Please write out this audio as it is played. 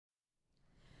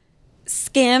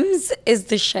Skims is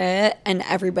the shit and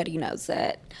everybody knows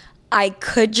it. I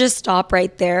could just stop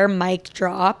right there, mic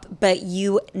drop, but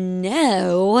you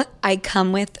know I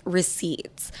come with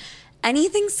receipts.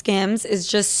 Anything Skims is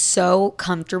just so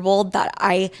comfortable that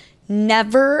I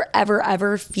never, ever,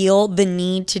 ever feel the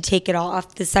need to take it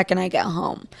off the second I get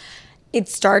home. It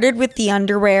started with the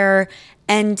underwear,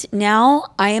 and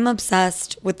now I am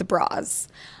obsessed with the bras.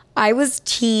 I was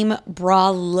team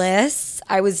braless.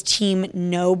 I was team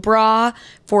no bra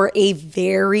for a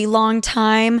very long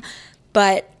time,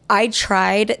 but I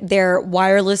tried their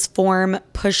wireless form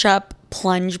push-up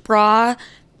plunge bra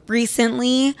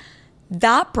recently.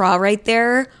 That bra right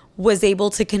there was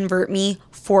able to convert me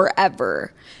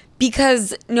forever.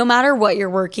 Because no matter what you're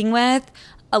working with,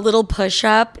 a little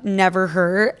push-up never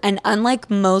hurt. And unlike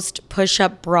most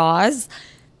push-up bras,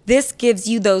 this gives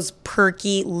you those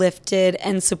perky, lifted,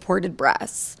 and supported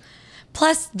breasts.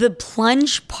 Plus, the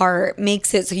plunge part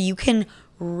makes it so you can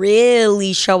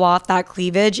really show off that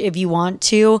cleavage if you want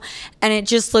to. And it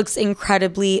just looks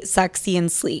incredibly sexy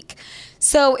and sleek.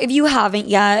 So if you haven't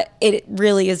yet, it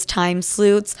really is time,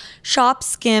 sleuths. Shop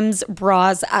Skims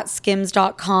bras at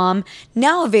skims.com,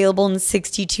 now available in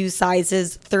 62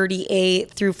 sizes,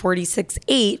 38 through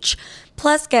 46H.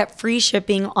 Plus, get free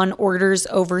shipping on orders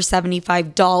over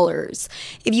 $75.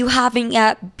 If you haven't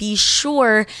yet, be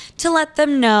sure to let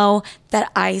them know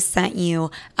that I sent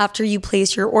you. After you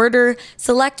place your order,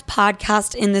 select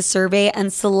podcast in the survey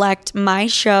and select my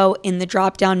show in the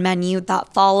drop-down menu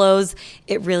that follows.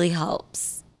 It really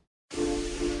helps.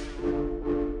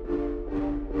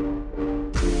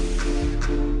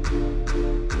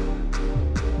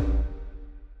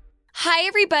 Hi,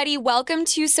 everybody. Welcome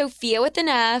to Sophia with an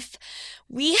F.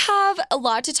 We have a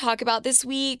lot to talk about this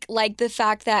week, like the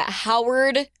fact that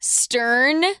Howard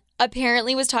Stern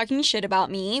apparently was talking shit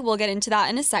about me. We'll get into that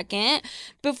in a second.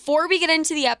 Before we get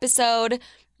into the episode,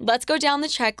 let's go down the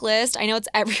checklist. I know it's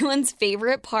everyone's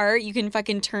favorite part. You can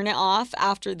fucking turn it off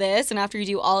after this and after you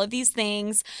do all of these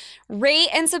things. Rate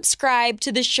and subscribe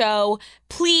to the show,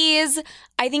 please.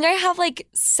 I think I have like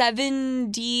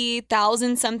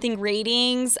 70,000 something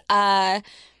ratings.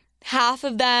 Half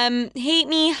of them hate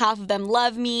me, half of them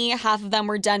love me, half of them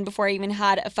were done before I even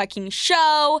had a fucking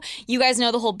show. You guys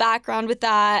know the whole background with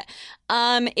that.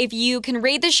 If you can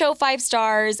rate the show 5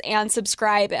 stars and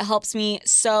subscribe, it helps me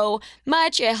so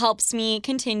much. It helps me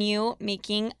continue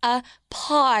making a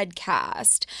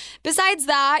podcast. Besides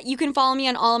that, you can follow me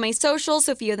on all of my socials,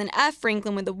 Sophia with an F,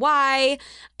 Franklin with a Y.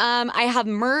 I have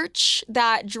merch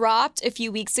that dropped a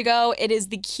few weeks ago. It is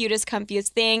the cutest, comfiest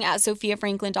thing at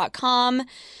sophiafranklin.com.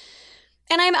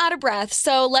 And I'm out of breath,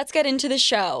 so let's get into the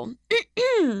show.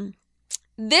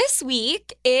 This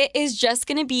week, it is just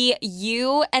going to be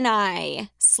you and I,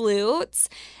 sleuths,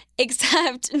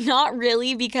 except not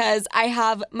really because I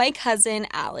have my cousin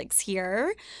Alex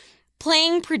here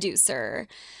playing producer.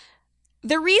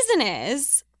 The reason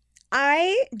is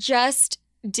I just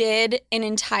did an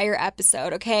entire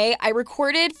episode, okay? I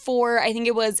recorded for, I think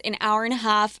it was an hour and a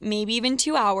half, maybe even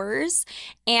 2 hours,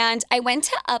 and I went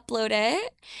to upload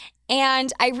it.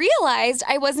 And I realized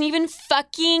I wasn't even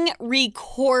fucking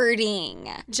recording.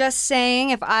 Just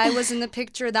saying, if I was in the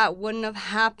picture, that wouldn't have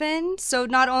happened. So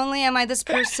not only am I this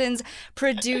person's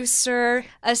producer,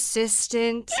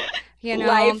 assistant,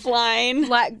 lifeline,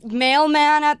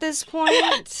 mailman at this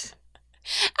point.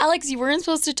 Alex, you weren't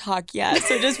supposed to talk yet,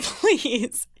 so just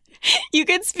please. You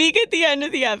can speak at the end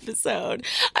of the episode.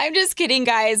 I'm just kidding,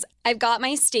 guys. I've got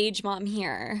my stage mom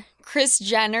here. Kris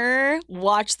Jenner,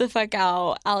 watch the fuck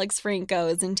out. Alex Franco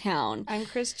is in town. I'm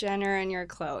Kris Jenner and you're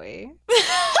Chloe.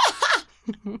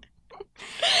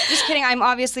 Just kidding. I'm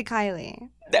obviously Kylie.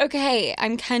 Okay,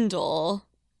 I'm Kendall.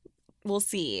 We'll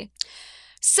see.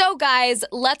 So, guys,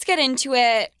 let's get into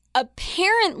it.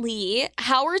 Apparently,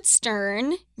 Howard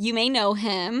Stern, you may know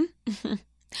him,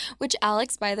 which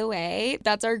Alex, by the way,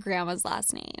 that's our grandma's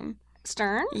last name.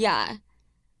 Stern? Yeah.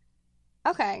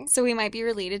 Okay. So we might be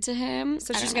related to him.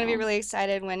 So she's going to be really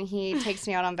excited when he takes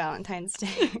me out on Valentine's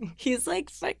Day. He's like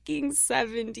fucking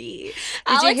 70. Did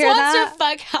Alex you hear wants that? to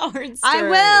fuck Howard Stern. I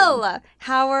will.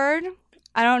 Howard,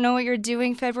 I don't know what you're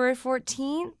doing February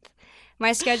 14th.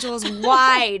 My schedule is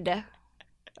wide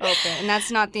open. And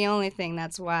that's not the only thing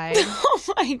that's wide.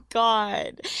 Oh my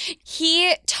God.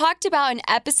 He talked about an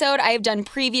episode I have done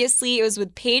previously. It was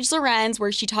with Paige Lorenz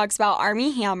where she talks about Armie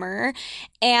Hammer.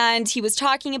 And he was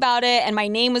talking about it and my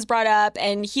name was brought up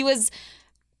and he was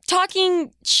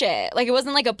talking shit. Like it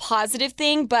wasn't like a positive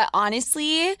thing, but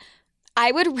honestly,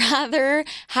 I would rather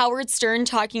Howard Stern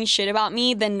talking shit about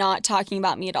me than not talking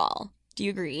about me at all. Do Do you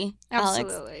agree,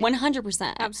 Absolutely. Alex?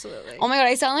 100%. Absolutely. Oh my God,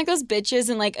 I sound like those bitches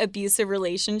in like abusive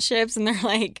relationships, and they're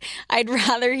like, I'd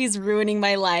rather he's ruining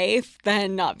my life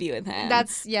than not be with him. That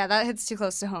hits too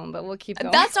close to home, but we'll keep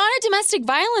going. That's not a domestic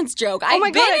violence joke. Oh my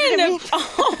God, I didn't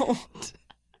mean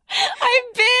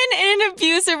I've been in an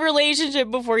abusive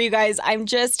relationship before, you guys. I'm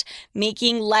just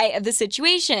making light of the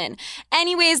situation.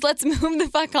 Anyways, let's move the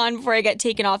fuck on before I get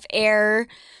taken off air.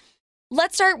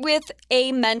 Let's start with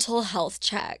a mental health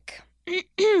check.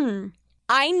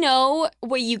 I know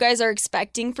what you guys are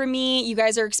expecting from me. You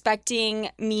guys are expecting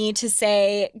me to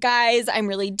say, guys, I'm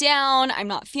really down. I'm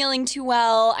not feeling too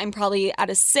well. I'm probably at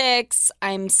a 6.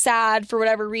 I'm sad for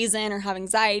whatever reason or have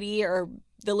anxiety, or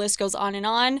the list goes on and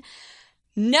on.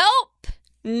 Nope.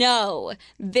 No.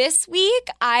 This week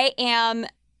I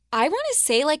want to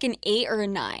say like an 8 or a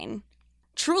 9.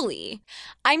 Truly.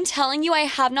 I'm telling you, I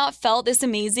have not felt this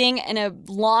amazing in a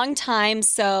long time.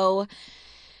 So,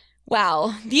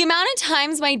 wow. The amount of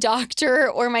times my doctor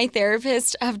or my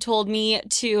therapist have told me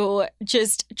to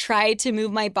just try to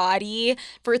move my body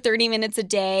for 30 minutes a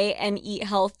day and eat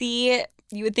healthy,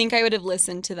 you would think I would have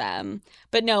listened to them.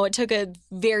 But no, it took a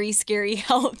very scary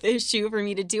health issue for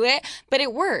me to do it. But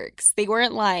it works. They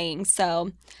weren't lying.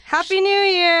 So, Happy New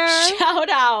Year! Shout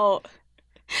out.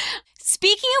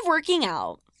 Speaking of working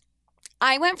out,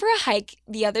 I went for a hike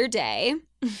the other day.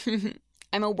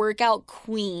 I'm a workout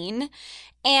queen.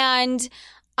 And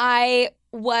I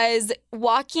was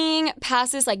walking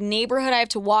past this like neighborhood I have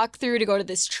to walk through to go to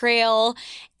this trail.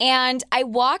 And I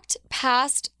walked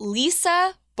past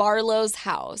Lisa Barlow's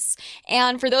house.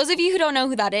 And for those of you who don't know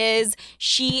who that is,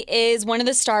 she is one of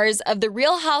the stars of The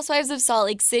Real Housewives of Salt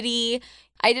Lake City.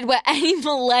 I did what any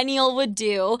millennial would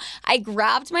do. I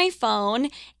grabbed my phone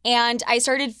and I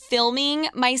started filming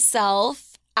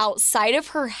myself outside of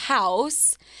her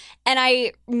house. And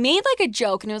I made like a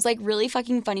joke and it was like really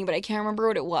fucking funny, but I can't remember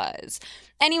what it was.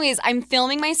 Anyways, I'm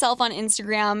filming myself on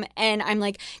Instagram and I'm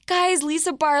like, guys,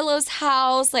 Lisa Barlow's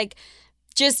house, like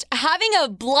just having a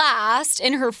blast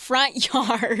in her front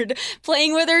yard,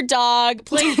 playing with her dog,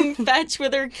 playing fetch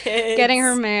with her kids. Getting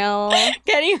her mail,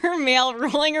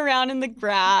 rolling around in the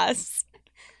grass.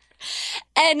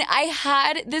 And I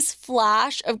had this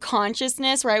flash of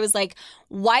consciousness where I was like,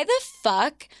 why the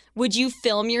fuck would you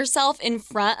film yourself in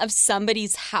front of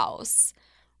somebody's house?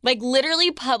 Like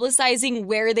literally publicizing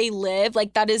where they live.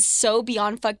 Like that is so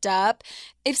beyond fucked up.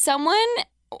 If someone...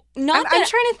 I'm trying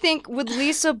to think, would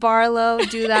Lisa Barlow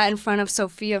do that in front of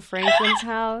Sophia Franklin's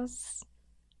house?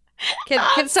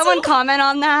 Can someone comment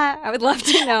on that? I would love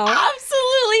to know.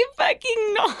 Absolutely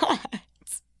fucking not.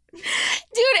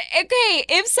 Dude, okay,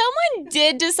 if someone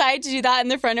did decide to do that in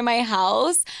the front of my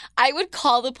house, I would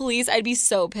call the police. I'd be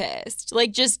so pissed.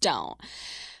 Like, just don't.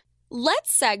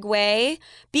 Let's segue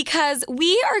because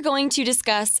we are going to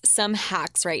discuss some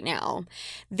hacks right now.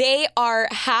 They are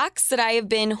hacks that I have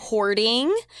been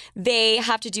hoarding. They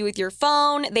have to do with your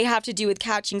phone. They have to do with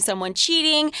catching someone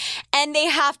cheating. And they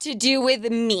have to do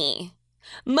with me.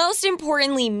 Most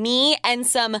importantly, me and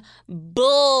some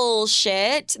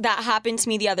bullshit that happened to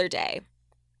me the other day.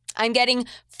 I'm getting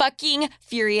fucking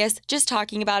furious just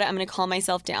talking about it. I'm going to calm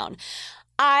myself down.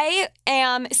 I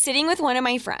am sitting with one of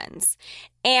my friends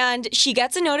and she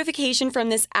gets a notification from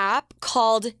this app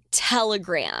called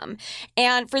Telegram.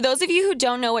 And for those of you who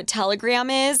don't know what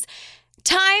Telegram is,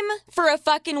 time for a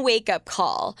fucking wake-up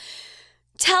call.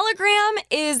 Telegram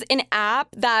is an app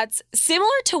that's similar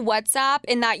to WhatsApp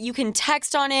in that you can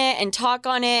text on it and talk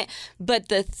on it. But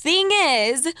the thing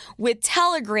is with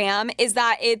Telegram is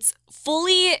that it's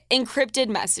fully encrypted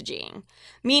messaging,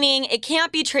 meaning it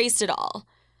can't be traced at all.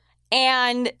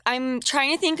 And I'm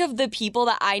trying to think of the people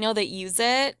that I know that use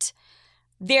it.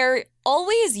 They're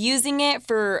always using it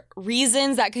for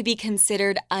reasons that could be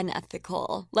considered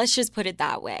unethical. Let's just put it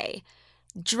that way.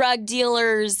 Drug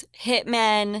dealers,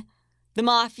 hitmen, the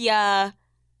mafia,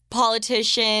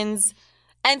 politicians,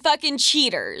 and fucking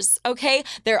cheaters, okay?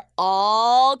 They're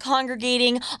all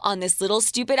congregating on this little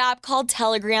stupid app called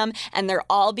Telegram, and they're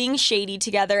all being shady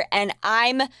together, and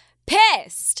I'm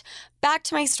pissed. Back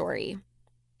to my story.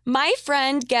 My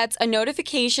friend gets a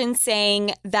notification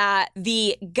saying that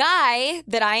the guy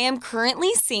that I am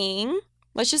currently seeing,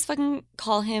 let's just fucking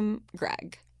call him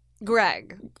Greg.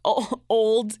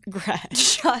 Old Greg.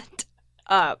 Shut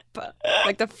up.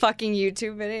 Like the fucking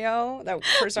YouTube video that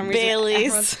for some reason Bailey's.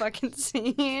 Everyone's fucking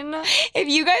seen. If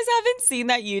you guys haven't seen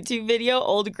that YouTube video,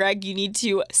 Old Greg, you need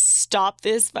to stop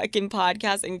this fucking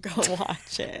podcast and go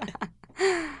watch it.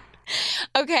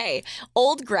 Okay,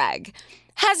 Old Greg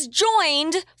has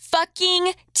joined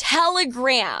fucking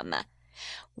Telegram.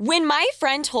 When my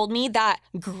friend told me that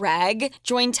Greg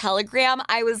joined Telegram,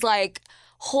 I was like,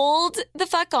 hold the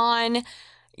fuck on.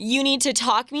 You need to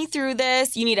talk me through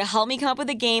this. You need to help me come up with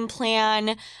a game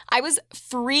plan. I was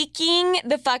freaking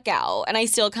the fuck out, and I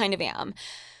still kind of am.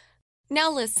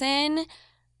 Now listen,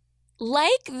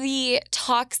 like the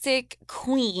toxic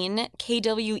queen,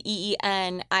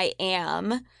 Kween I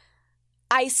am,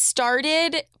 I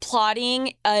started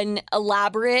plotting an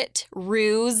elaborate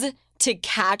ruse to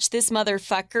catch this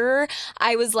motherfucker.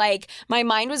 I was like, my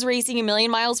mind was racing a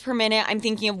million miles per minute. I'm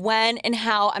thinking of when and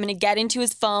how I'm going to get into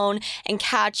his phone and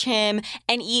catch him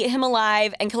and eat him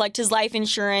alive and collect his life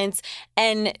insurance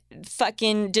and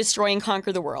fucking destroy and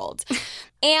conquer the world.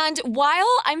 And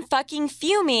while I'm fucking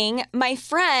fuming, my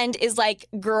friend is like,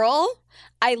 girl,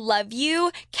 I love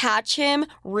you. Catch him,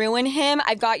 ruin him.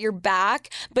 I've got your back.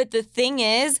 But the thing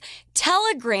is,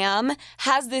 Telegram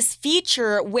has this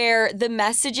feature where the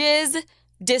messages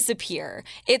disappear.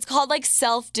 It's called like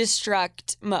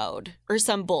self-destruct mode or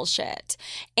some bullshit.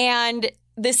 And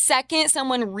the second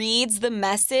someone reads the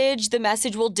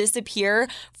message will disappear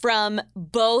from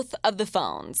both of the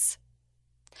phones.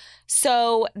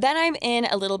 So then I'm in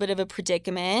a little bit of a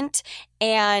predicament,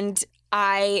 and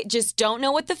I just don't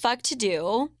know what the fuck to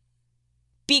do,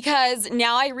 because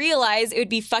now I realize it would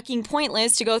be fucking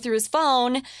pointless to go through his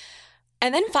phone.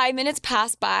 And then 5 minutes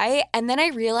pass by, and then I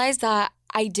realized that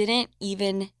I didn't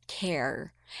even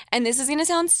care. And this is going to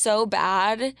sound so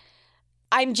bad.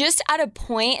 I'm just at a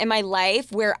point in my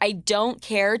life where I don't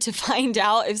care to find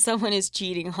out if someone is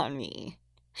cheating on me.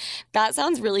 That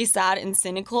sounds really sad and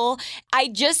cynical. I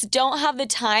just don't have the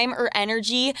time or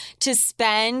energy to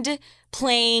spend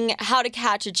playing how to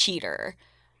catch a cheater.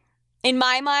 In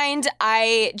my mind,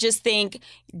 I just think,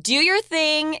 do your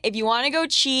thing. If you want to go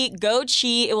cheat, go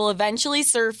cheat. It will eventually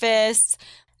surface.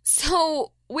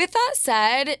 So with that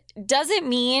said, doesn't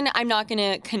mean I'm not going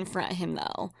to confront him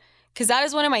though, because that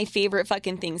is one of my favorite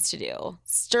fucking things to do.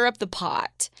 Stir up the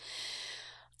pot.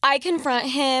 I confront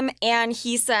him and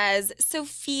he says,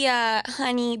 Sophia,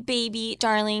 honey, baby,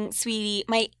 darling, sweetie,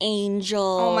 my angel.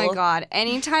 Oh my God.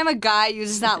 Anytime a guy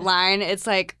uses that line, it's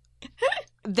like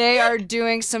they are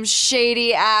doing some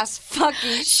shady ass fucking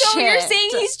shit. So you're saying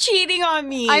he's cheating on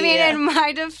me? I mean, in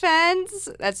my defense,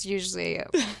 that's usually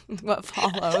what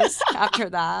follows after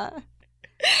that.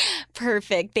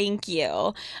 Perfect. Thank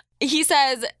you. He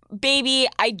says, baby,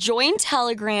 I joined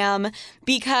Telegram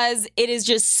because it is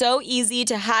just so easy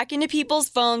to hack into people's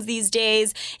phones these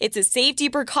days. It's a safety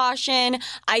precaution.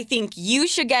 I think you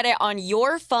should get it on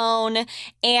your phone.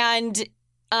 And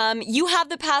you have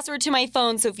the password to my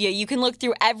phone, Sophia. You can look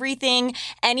through everything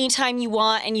anytime you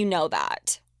want, and you know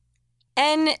that.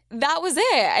 And that was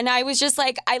it. And I was just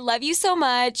like, I love you so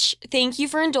much. Thank you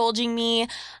for indulging me.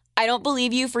 I don't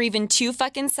believe you for even 2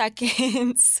 fucking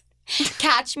seconds.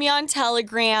 Catch me on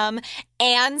Telegram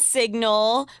and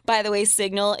Signal. By the way,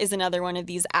 Signal is another one of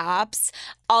these apps.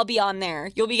 I'll be on there.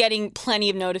 You'll be getting plenty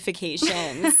of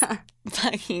notifications.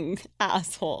 Fucking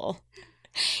asshole.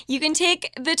 You can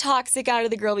take the toxic out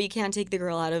of the girl, but you can't take the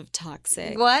girl out of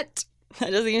toxic. What?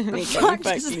 That doesn't even make any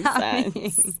fucking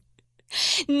sense.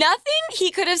 Nothing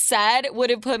he could have said would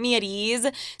have put me at ease.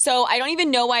 So I don't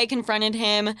even know why I confronted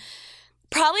him.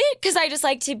 Probably because I just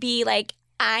like to be like,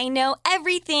 I know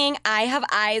everything. I have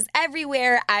eyes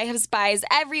everywhere. I have spies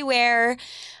everywhere.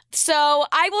 So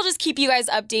I will just keep you guys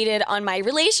updated on my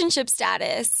relationship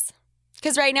status,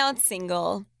 because right now it's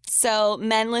single. So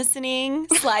men listening,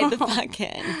 slide the fuck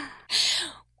in.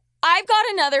 I've got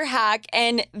another hack,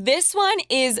 and this one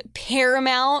is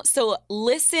paramount. So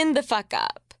listen the fuck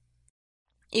up.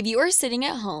 If you are sitting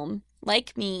at home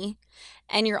like me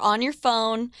and you're on your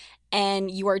phone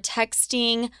and you are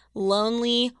texting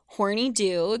lonely, horny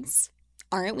dudes,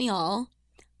 aren't we all?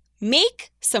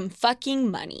 Make some fucking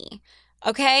money,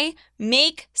 okay?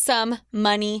 Make some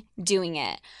money doing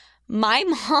it. My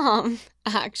mom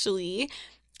actually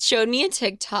showed me a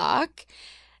TikTok,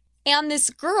 and this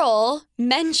girl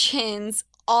mentions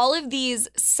all of these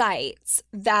sites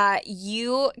that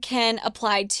you can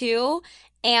apply to,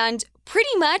 and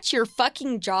pretty much your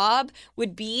fucking job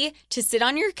would be to sit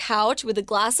on your couch with a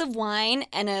glass of wine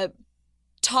and a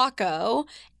taco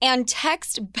and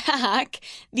text back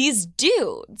these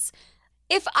dudes.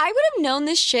 If I would have known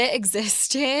this shit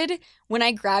existed when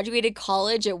I graduated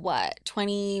college at what,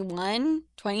 21,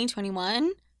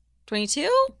 21,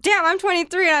 22? Damn, I'm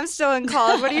 23 and I'm still in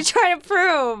college. What are you trying to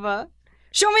prove?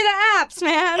 Show me the apps,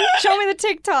 man. Show me the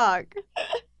TikTok.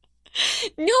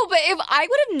 No, but if I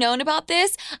would have known about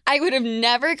this, I would have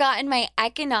never gotten my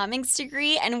economics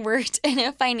degree and worked in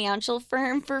a financial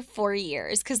firm for 4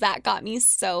 years, because that got me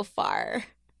so far.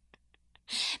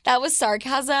 That was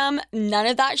sarcasm. None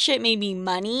of that shit made me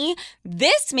money.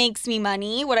 This makes me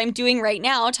money, what I'm doing right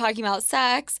now, talking about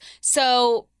sex.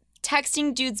 So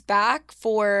texting dudes back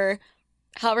for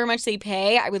however much they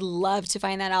pay, I would love to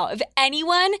find that out. If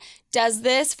anyone does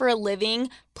this for a living,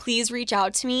 please reach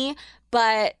out to me.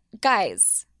 But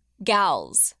guys,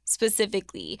 gals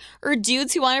specifically, or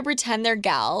dudes who want to pretend they're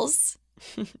gals,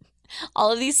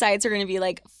 all of these sites are going to be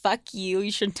like, fuck you,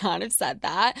 you should not have said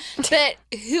that. But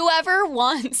whoever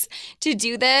wants to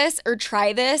do this or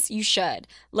try this, you should.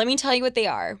 Let me tell you what they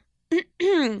are.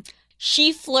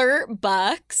 She Flirt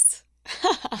Bucks.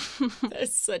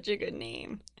 That's such a good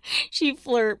name. She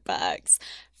Flirt Bucks.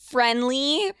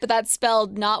 Friendly, but that's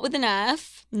spelled not with an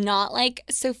F, not like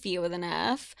Sophia with an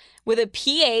F, with a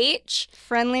PH.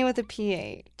 Friendly with a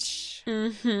PH.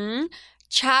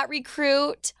 Chat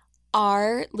Recruit.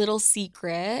 Our Little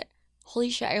Secret. Holy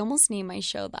shit, I almost named my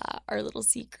show that, Our Little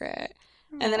Secret.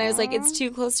 And then I was like, it's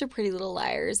too close to Pretty Little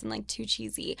Liars and like too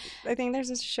cheesy. I think there's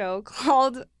a show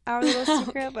called Our Little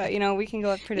Secret, but we can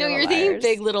go with Pretty Little Liars. No, you're thinking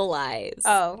Big Little Lies.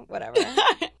 Oh, whatever.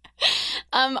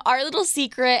 Our Little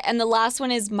Secret, and the last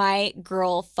one is My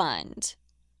Girl Fund.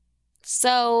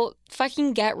 So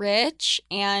fucking get rich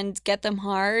and get them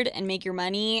hard and make your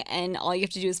money, and all you have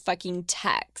to do is fucking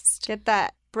text. Get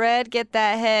that bread, get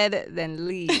that head, then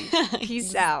leave.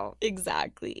 Peace out.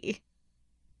 Exactly.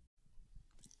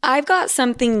 I've got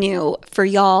something new for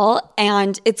y'all,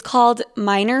 and it's called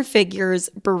Minor Figures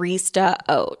Barista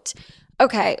Oat.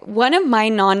 Okay, one of my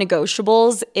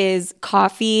non-negotiables is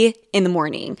coffee in the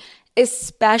morning,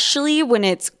 especially when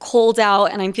it's cold out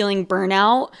and I'm feeling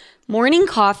burnout. Morning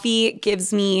coffee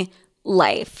gives me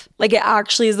life. Like, it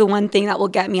actually is the one thing that will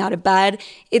get me out of bed.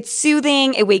 It's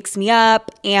soothing, it wakes me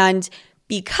up, and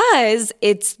because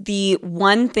it's the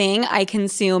one thing I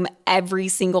consume every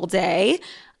single day,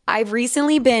 I've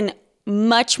recently been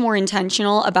much more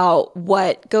intentional about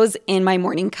what goes in my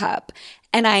morning cup.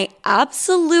 And I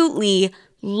absolutely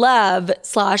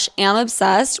love/am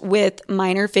obsessed with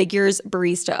Minor Figures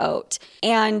Barista Oat.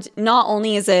 And not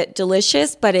only is it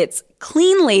delicious, but it's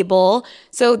clean label.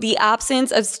 So the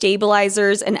absence of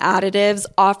stabilizers and additives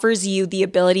offers you the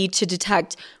ability to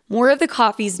detect more of the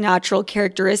coffee's natural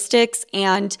characteristics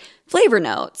and flavor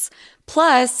notes.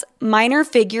 Plus, Minor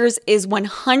Figures is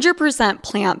 100%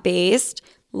 plant-based,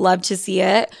 love to see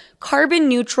it, carbon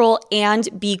neutral,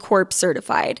 and B Corp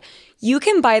certified. You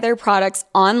can buy their products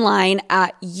online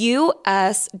at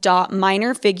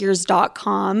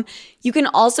us.minorfigures.com. You can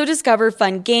also discover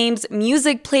fun games,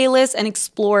 music playlists, and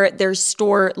explore their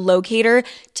store locator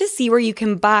to see where you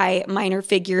can buy Minor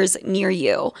Figures near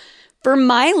you. For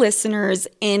my listeners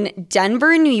in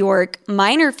Denver, New York,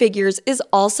 Minor Figures is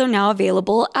also now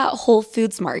available at Whole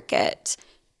Foods Market.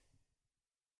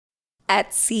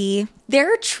 Etsy.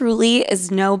 There truly is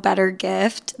no better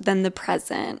gift than the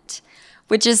present,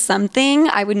 which is something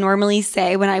I would normally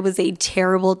say when I was a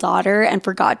terrible daughter and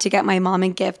forgot to get my mom a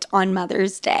gift on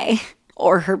Mother's Day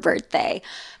or her birthday.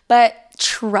 But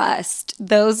trust,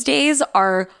 those days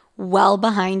are well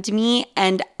behind me,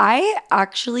 and I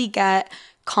actually get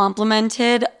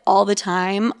complimented all the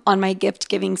time on my gift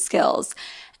giving skills.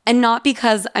 And not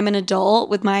because I'm an adult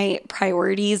with my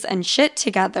priorities and shit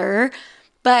together,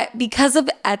 but because of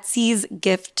Etsy's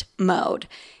gift mode.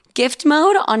 Gift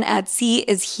mode on Etsy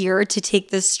is here to take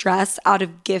the stress out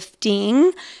of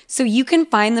gifting so you can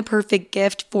find the perfect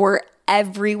gift for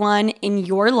everyone in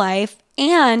your life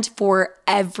and for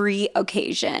every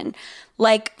occasion.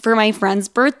 Like for my friend's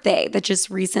birthday that just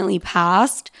recently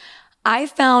passed, I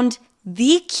found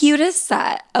the cutest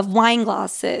set of wine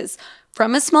glasses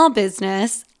from a small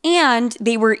business, and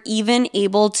they were even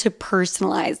able to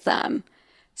personalize them.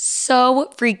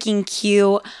 So freaking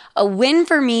cute. A win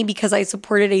for me because I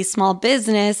supported a small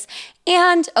business,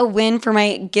 and a win for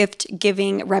my gift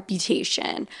giving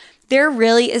reputation. There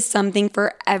really is something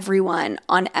for everyone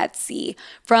on Etsy.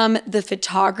 From the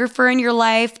photographer in your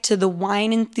life to the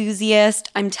wine enthusiast,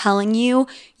 I'm telling you,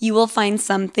 you will find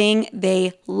something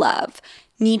they love.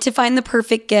 Need to find the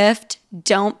perfect gift?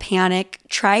 Don't panic.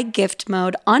 Try gift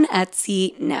mode on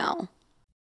Etsy now.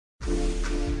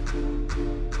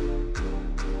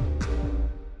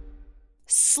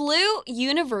 SLU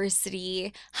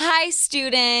University. Hi,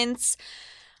 students.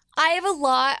 I have a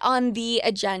lot on the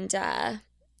agenda.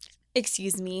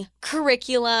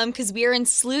 Curriculum, because we are in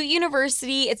SLU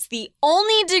University. It's the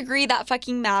only degree that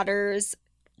fucking matters.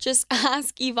 Just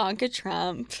ask Ivanka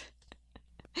Trump.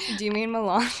 Do you mean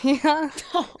Melania?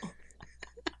 No.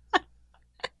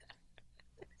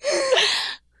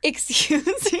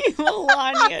 Excuse me,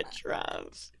 Melania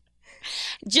Trump.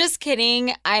 Just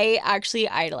kidding. I actually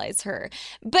idolize her.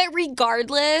 But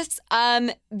regardless,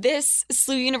 this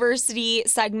SLU University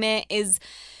segment is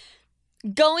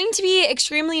going to be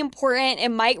extremely important. It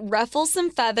might ruffle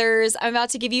some feathers. I'm about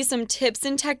to give you some tips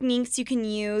and techniques you can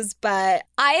use, but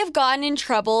I have gotten in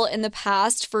trouble in the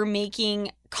past for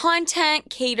making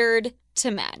content catered to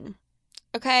men.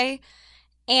 Okay?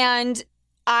 And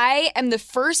I am the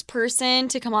first person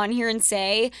to come on here and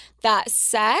say that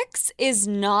sex is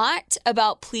not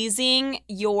about pleasing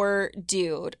your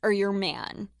dude or your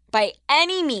man by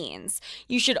any means.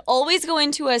 You should always go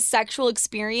into a sexual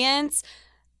experience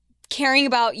caring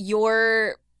about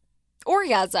your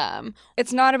orgasm.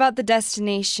 It's not about the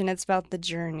destination, it's about the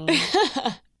journey.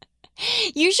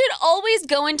 You should always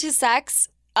go into sex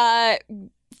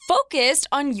focused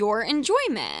on your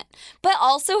enjoyment, but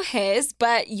also his,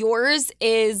 but yours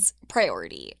is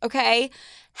priority, okay?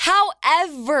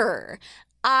 However,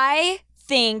 I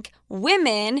think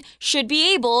women should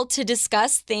be able to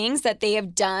discuss things that they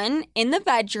have done in the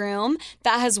bedroom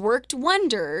that has worked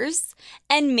wonders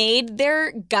and made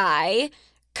their guy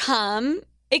come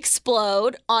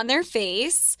explode on their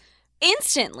face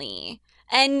instantly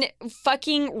and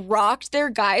fucking rocked their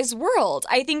guy's world.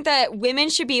 I think that women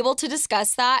should be able to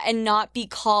discuss that and not be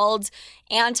called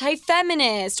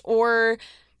anti-feminist or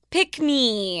pick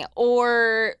me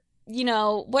or, you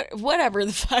know, whatever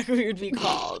the fuck we would be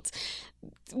called.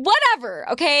 Whatever,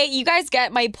 okay? You guys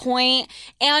get my point.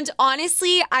 And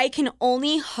honestly, I can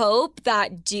only hope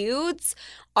that dudes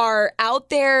are out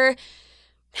there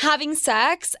having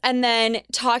sex and then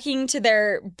talking to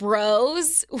their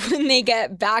bros when they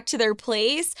get back to their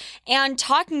place and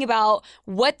talking about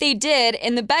what they did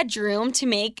in the bedroom to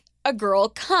make a girl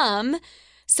come,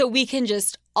 so we can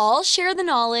just all share the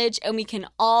knowledge and we can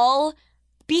all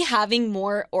be having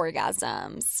more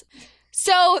orgasms.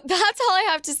 So that's all I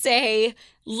have to say.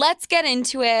 Let's get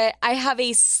into it. I have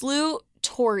a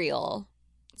slutorial.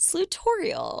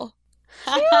 Slutorial.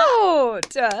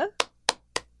 Cute.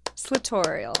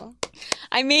 Slutorial.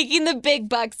 I'm making the big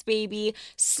bucks, baby.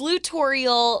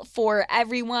 Slutorial for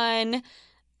everyone.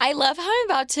 I love how I'm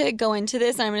about to go into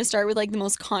this. I'm going to start with like the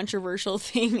most controversial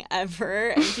thing ever,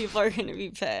 and people are going to be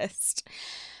pissed.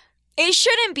 It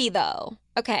shouldn't be, though.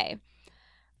 Okay.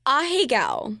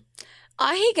 Ahegao.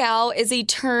 Ahegao is a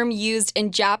term used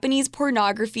in Japanese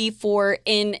pornography for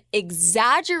an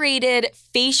exaggerated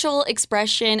facial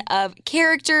expression of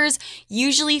characters,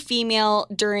 usually female,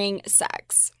 during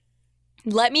sex.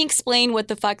 Let me explain what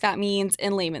the fuck that means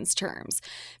in layman's terms,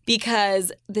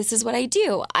 because this is what I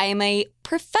do. I am a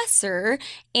professor,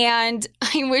 and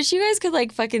I wish you guys could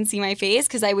like fucking see my face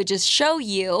because I would just show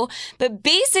you. But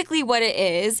basically what it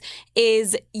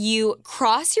is you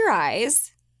cross your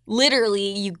eyes. Literally,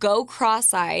 you go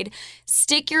cross-eyed,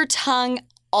 stick your tongue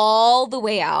all the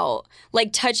way out,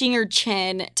 like touching your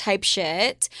chin type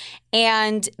shit,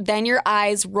 and then your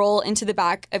eyes roll into the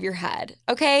back of your head,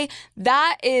 okay?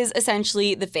 That is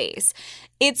essentially the face.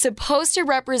 It's supposed to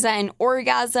represent an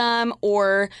orgasm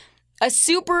or a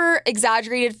super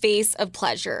exaggerated face of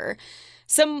pleasure.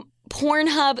 Some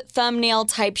Pornhub thumbnail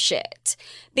type shit.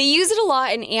 They use it a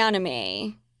lot in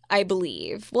anime, I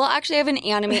believe. Well, actually, I have an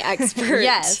anime expert.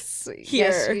 Yes, here.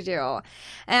 Yes, we do.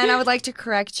 And I would like to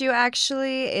correct you,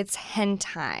 actually. It's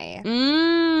hentai.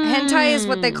 Hentai is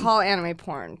what they call anime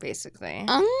porn, basically.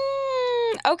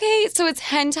 Okay, so it's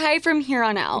hentai from here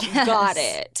on out. Yes. Got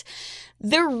it.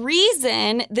 The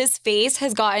reason this face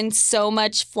has gotten so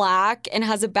much flack and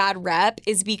has a bad rep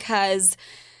is because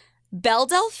Belle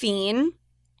Delphine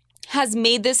has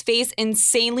made this face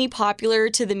insanely popular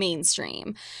to the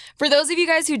mainstream. For those of you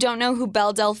guys who don't know who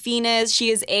Belle Delphine is, she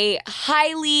is a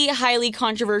highly, highly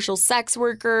controversial sex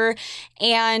worker.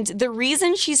 And the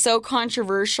reason she's so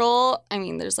controversial, I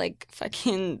mean, there's like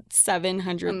fucking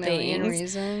 700 things.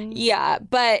 Reasons. Yeah,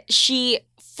 but she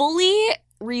fully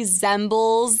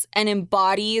resembles and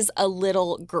embodies a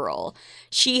little girl.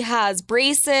 She has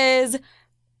braces,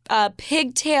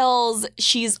 pigtails.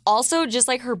 She's also just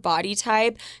like her body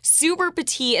type, super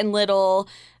petite and little.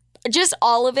 Just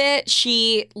all of it.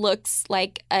 She looks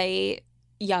like a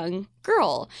young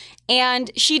girl.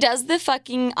 And she does the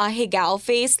fucking ahegao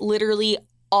face literally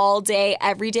all day,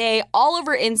 every day, all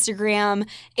over Instagram.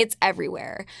 It's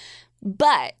everywhere.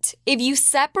 But if you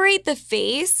separate the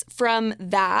face from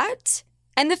that,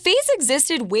 and the face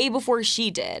existed way before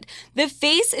she did. The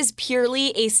face is purely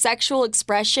a sexual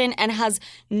expression and has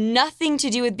nothing to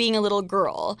do with being a little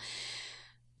girl.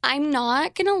 I'm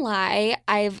not gonna lie,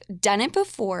 I've done it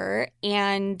before,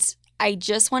 and I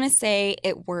just want to say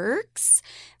it works.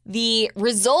 The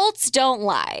results don't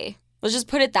lie. Let's just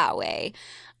put it that way.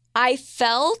 I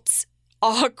felt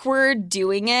awkward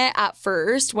doing it at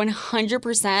first,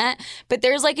 100%, but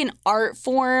there's like an art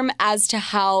form as to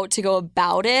how to go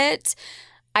about it.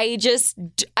 I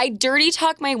dirty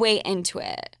talk my way into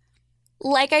it.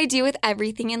 Like I do with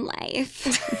everything in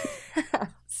life.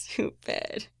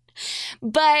 Stupid.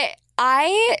 But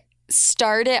I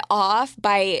start it off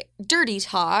by dirty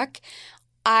talk.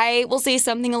 I will say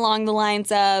something along the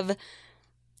lines of,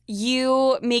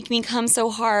 you make me come so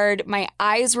hard, my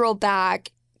eyes roll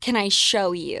back. Can I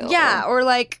show you? Yeah, or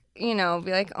like, be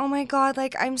like, oh my God,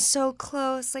 like I'm so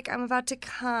close, like I'm about to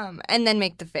come. And then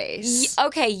make the face.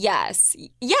 Okay, yes.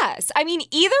 Yes. I mean,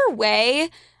 either way,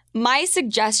 my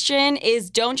suggestion is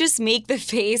don't just make the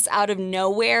face out of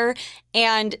nowhere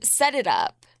and set it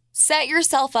up. Set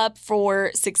yourself up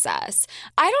for success.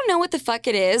 I don't know what the fuck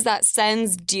it is that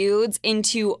sends dudes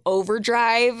into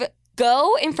overdrive.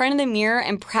 Go in front of the mirror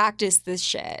and practice this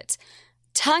shit.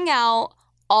 Tongue out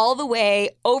all the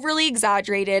way, overly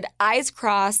exaggerated, eyes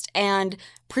crossed, and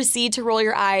proceed to roll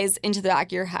your eyes into the back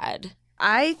of your head.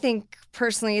 I think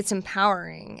personally it's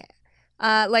empowering.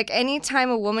 Like anytime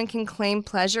a woman can claim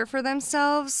pleasure for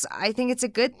themselves, I think it's a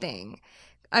good thing.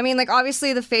 I mean, like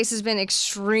obviously the face has been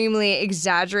extremely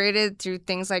exaggerated through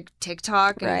things like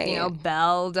TikTok and, Right.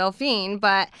 Belle Delphine.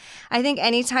 But I think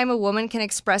anytime a woman can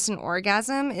express an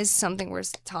orgasm is something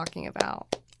worth talking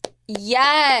about.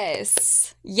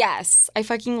 Yes. Yes. I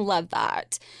fucking love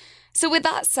that. So with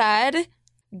that said,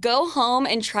 go home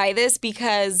and try this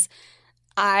because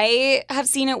I have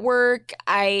seen it work.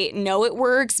 I know it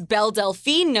works. Belle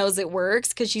Delphine knows it works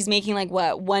because she's making like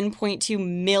what, $1.2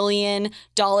 million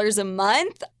a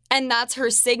month. And that's her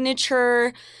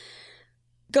signature.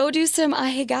 Go do some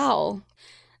ahegao.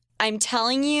 I'm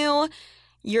telling you,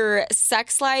 your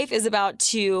sex life is about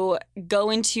to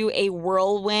go into a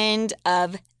whirlwind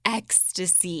of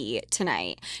ecstasy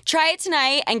tonight. Try it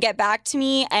tonight and get back to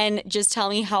me and just tell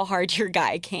me how hard your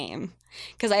guy came.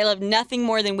 Because I love nothing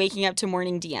more than waking up to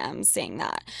morning DMs saying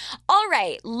that. All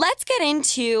right, let's get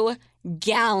into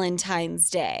Galentine's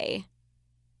Day.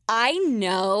 I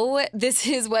know this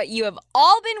is what you have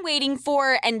all been waiting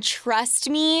for, and trust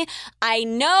me, I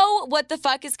know what the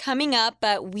fuck is coming up,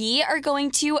 but we are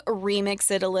going to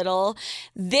remix it a little.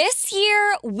 This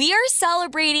year, we are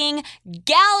celebrating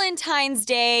Galentine's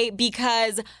Day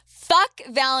because fuck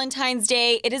Valentine's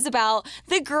Day. It is about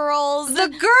the girls. The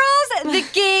girls, the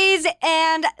gays,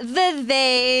 and the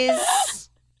theys.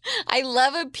 I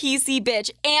love a PC bitch.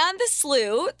 And the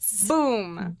sleuths.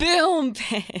 Boom. Boom,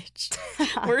 bitch.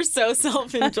 We're so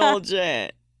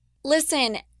self-indulgent.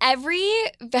 Listen, every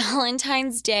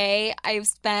Valentine's Day I've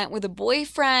spent with a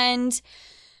boyfriend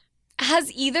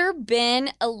has either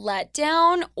been a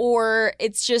letdown or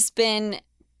it's just been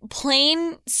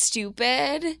plain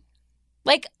stupid.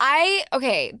 Like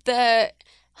the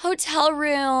hotel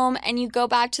room, and you go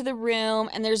back to the room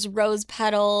and there's rose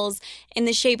petals in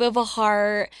the shape of a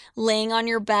heart laying on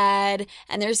your bed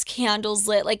and there's candles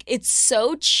lit. Like, it's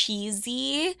so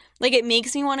cheesy. Like, it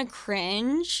makes me want to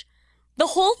cringe. The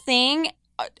whole thing,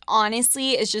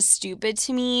 honestly, is just stupid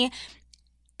to me.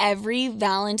 Every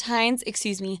Galentine's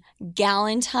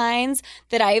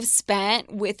that I have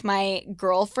spent with my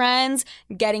girlfriends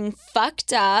getting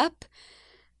fucked up,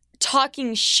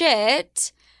 talking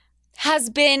shit, has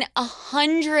been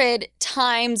 100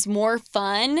 times more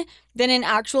fun than an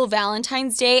actual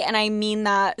Valentine's Day. And I mean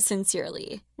that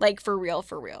sincerely. Like, for real,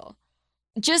 for real.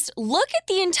 Just look at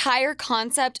the entire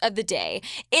concept of the day.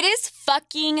 It is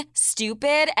fucking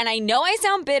stupid. And I know I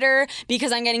sound bitter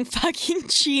because I'm getting fucking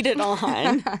cheated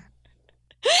on.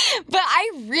 But I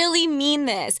really mean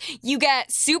this. You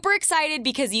get super excited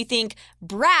because you think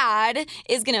Brad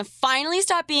is going to finally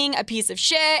stop being a piece of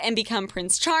shit and become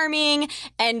Prince Charming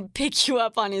and pick you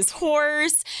up on his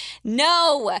horse.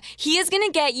 No, he is going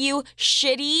to get you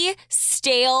shitty,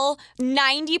 stale,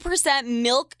 90%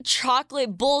 milk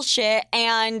chocolate bullshit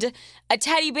and a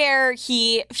teddy bear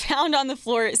he found on the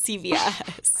floor at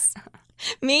CVS.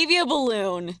 Maybe a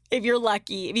balloon, if you're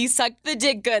lucky, if you sucked the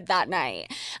dick good that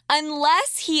night.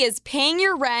 Unless he is paying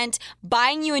your rent,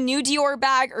 buying you a new Dior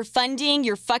bag, or funding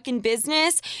your fucking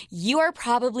business, you are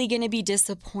probably going to be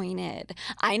disappointed.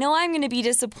 I know I'm going to be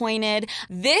disappointed.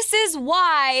 This is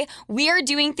why we are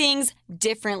doing things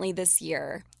differently this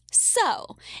year.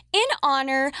 So, in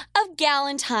honor of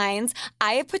Galentine's,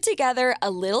 I have put together a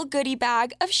little goodie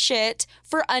bag of shit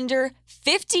for under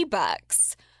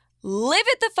 $50. Live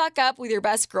it the fuck up with your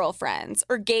best girlfriends,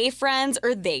 or gay friends,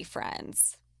 or they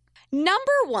friends.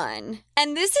 Number one,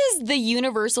 and this is the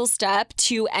universal step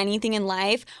to anything in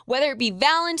life, whether it be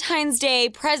Valentine's Day,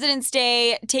 President's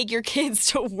Day, take your kids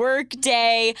to work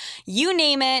day, you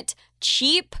name it,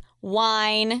 cheap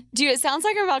wine. Dude, it sounds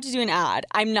like I'm about to do an ad.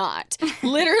 I'm not.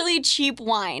 Literally cheap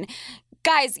wine.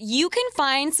 Guys, you can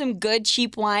find some good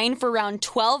cheap wine for around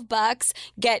 $12.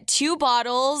 Get 2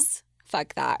 bottles.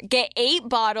 Fuck that. Get 8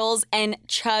 bottles and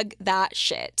chug that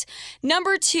shit.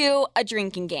 Number 2, a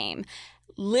drinking game.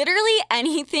 Literally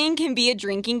anything can be a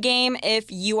drinking game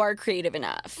if you are creative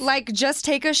enough. Like, just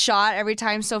take a shot every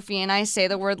time Sophie and I say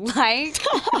the word like,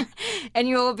 and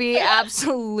you will be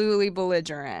absolutely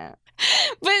belligerent.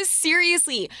 But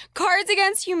seriously, Cards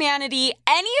Against Humanity,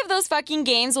 any of those fucking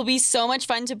games will be so much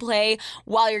fun to play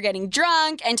while you're getting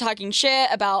drunk and talking shit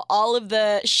about all of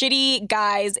the shitty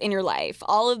guys in your life,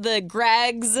 all of the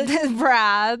Gregs,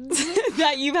 Brads,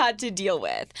 that you've had to deal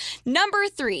with. Number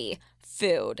 3,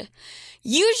 food.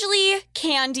 Usually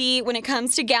candy when it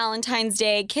comes to Galentine's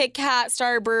Day. Kit Kat,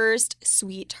 Starburst,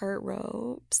 Sweet Tart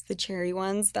Ropes, the cherry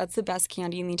ones. That's the best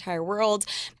candy in the entire world.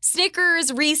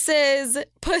 Snickers, Reese's,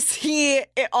 Pussy,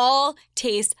 it all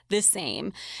tastes the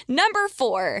same. Number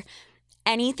 4,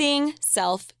 anything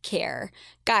self-care.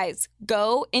 Guys,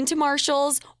 go into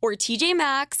Marshall's or TJ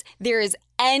Maxx. There is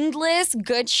endless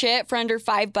good shit for under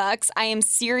 $5. I am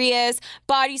serious.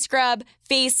 Body scrub,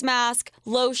 face mask,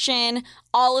 lotion,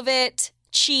 all of it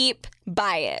cheap.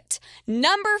 Buy it.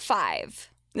 Number 5.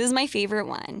 This is my favorite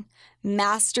one.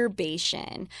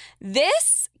 Masturbation.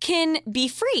 This can be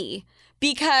free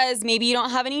because maybe you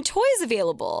don't have any toys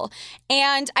available.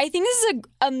 And I think this is an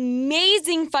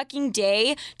amazing fucking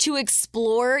day to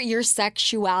explore your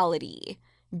sexuality.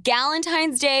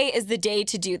 Galentine's Day is the day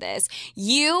to do this.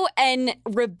 You and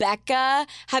Rebecca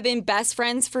have been best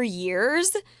friends for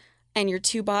years, and you're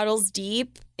 2 bottles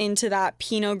deep into that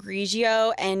Pinot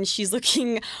Grigio, and she's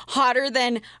looking hotter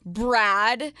than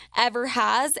Brad ever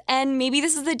has. And maybe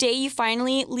this is the day you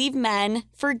finally leave men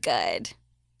for good.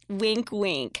 Wink,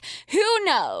 wink. Who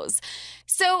knows?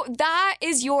 So that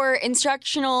is your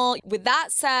instructional. With that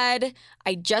said,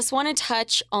 I just want to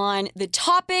touch on the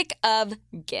topic of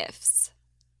gifts.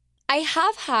 I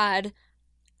have had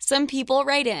some people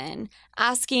write in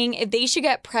asking if they should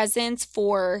get presents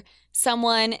for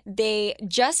someone they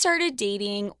just started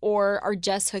dating or are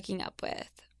just hooking up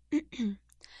with.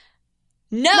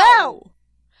 No!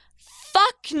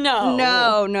 Fuck no.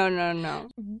 No.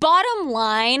 Bottom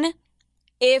line,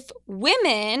 if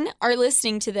women are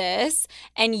listening to this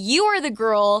and you are the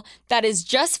girl that is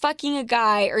just fucking a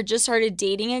guy or just started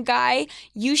dating a guy,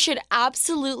 you should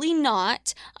absolutely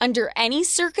not, under any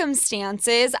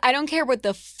circumstances, I don't care what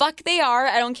the fuck they are,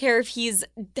 I don't care if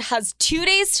has 2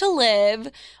 days to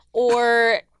live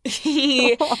or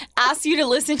he asks you to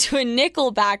listen to a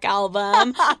Nickelback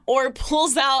album or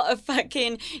pulls out a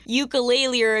fucking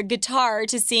ukulele or a guitar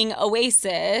to sing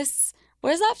Oasis.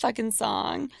 What is that fucking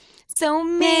song? So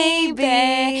maybe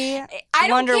I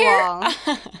don't Wonderwall.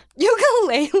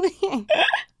 Ukulele.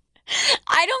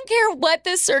 I don't care what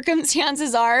the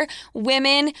circumstances are.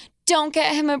 Women, don't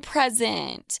get him a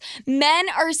present. Men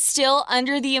are still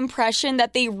under the impression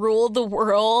that they rule the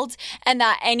world and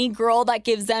that any girl that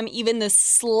gives them even the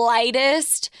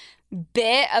slightest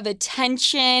bit of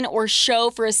attention or show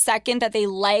for a second that they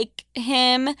like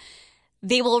him,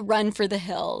 they will run for the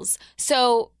hills.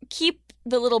 So keep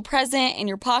the little present in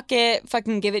your pocket,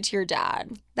 fucking give it to your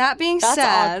dad. That being That's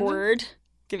said, awkward.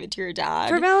 Give it to your dad.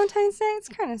 For Valentine's Day, it's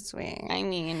kind of sweet. I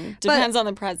mean, depends on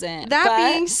the present.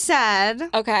 That being said,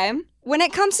 okay. When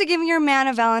it comes to giving your man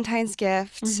a Valentine's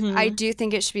gift, I do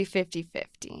think it should be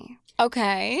 50-50.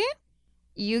 Okay.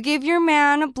 You give your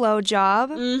man a blowjob,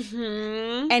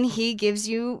 and he gives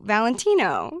you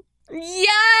Valentino.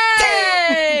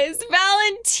 Yes!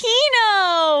 Valentino!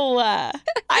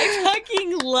 I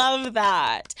fucking love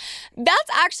that. That's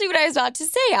actually what I was about to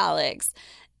say, Alex.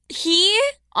 He,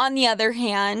 on the other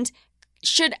hand,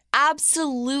 should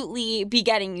absolutely be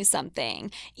getting you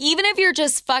something. Even if you're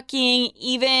just fucking,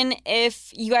 even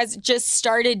if you guys just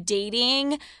started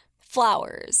dating,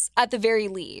 flowers at the very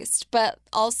least. But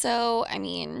also, I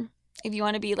mean, if you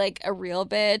want to be like a real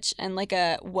bitch and like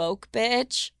a woke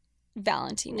bitch,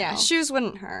 Valentino. Yeah, shoes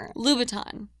wouldn't hurt.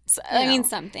 Louboutin. So, I mean,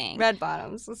 something. Red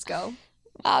bottoms. Let's go.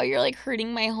 Wow, you're like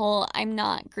hurting my whole I'm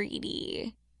not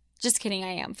greedy. Just kidding,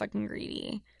 I am fucking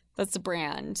greedy. That's the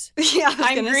brand. Yeah,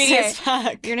 I'm greedy as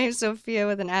fuck. Your name's Sophia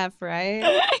with an F,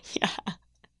 right? Yeah.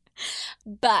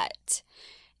 But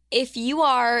if you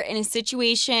are in a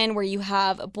situation where you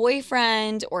have a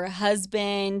boyfriend or a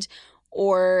husband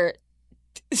or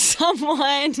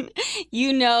someone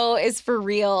you know is for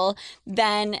real,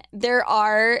 then there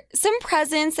are some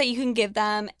presents that you can give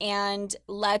them, and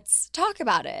let's talk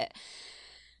about it.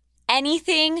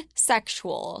 Anything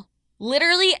sexual.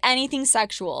 Literally anything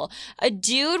sexual. A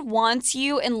dude wants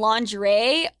you in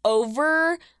lingerie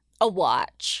over a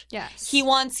watch. Yes. He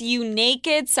wants you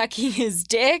naked sucking his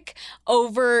dick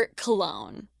over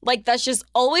cologne. Like, that's just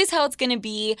always how it's going to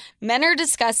be. Men are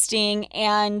disgusting,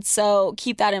 and so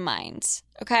keep that in mind,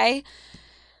 okay?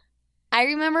 I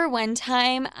remember one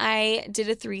time I did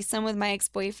a threesome with my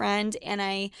ex-boyfriend, and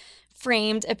I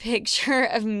framed a picture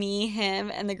of me,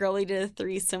 him, and the girl we did a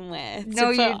threesome with. No,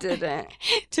 you didn't.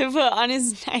 To put on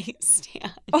his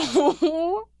nightstand.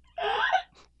 Oh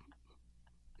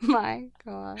my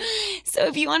God. So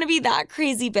if you want to be that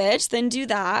crazy bitch, then do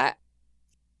that.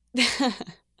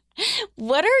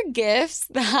 What are gifts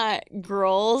that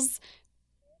girls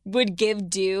would give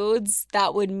dudes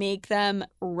that would make them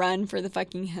run for the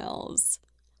fucking hills?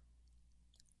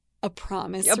 A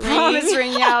promise ring. A promise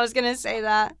ring. Yeah, I was going to say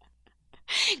that.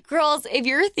 Girls, if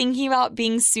you're thinking about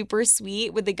being super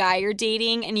sweet with the guy you're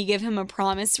dating and you give him a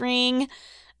promise ring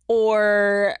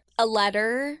or a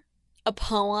letter, a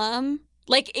poem,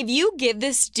 like if you give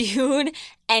this dude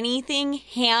anything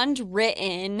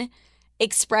handwritten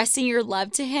expressing your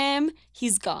love to him,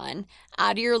 he's gone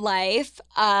out of your life.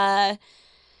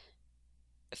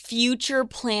 Future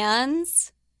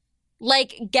plans,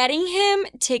 like getting him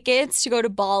tickets to go to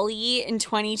Bali in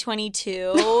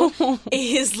 2022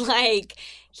 is like,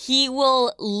 he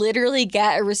will literally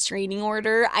get a restraining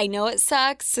order. I know it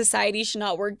sucks. Society should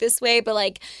not work this way, but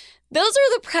like, those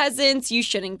are the presents you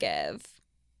shouldn't give.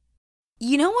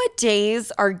 You know what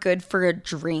days are good for a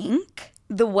drink?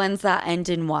 The ones that end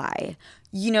in Y.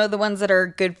 You know, the ones that are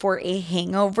good for a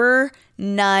hangover?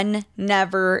 None,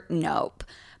 never, nope.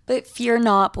 But fear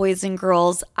not, boys and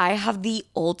girls. I have the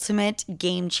ultimate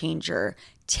game changer.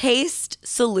 Taste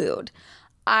Salud.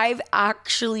 I've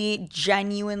actually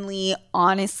genuinely,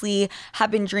 honestly,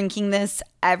 have been drinking this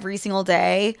every single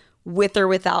day with or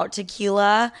without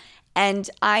tequila. And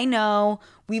I know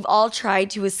we've all tried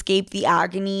to escape the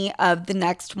agony of the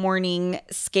next morning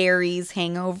scaries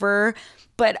hangover,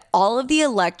 but all of the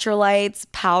electrolytes,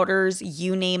 powders,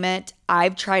 you name it,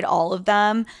 I've tried all of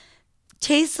them.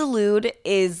 Taste Salud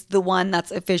is the one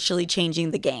that's officially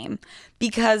changing the game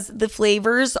because the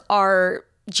flavors are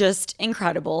just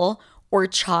incredible.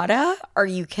 Horchata, are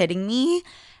you kidding me?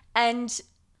 And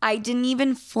I didn't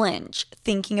even flinch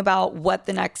thinking about what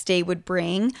the next day would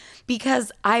bring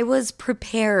because I was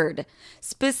prepared,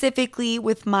 specifically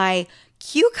with my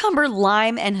cucumber,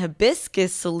 lime, and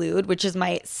hibiscus Salud, which is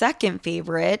my second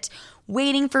favorite,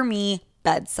 waiting for me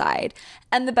bedside.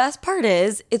 And the best part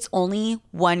is it's only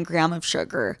 1 gram of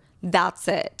sugar. That's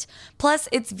it. Plus,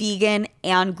 it's vegan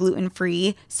and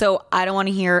gluten-free, so I don't want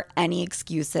to hear any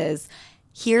excuses.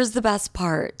 Here's the best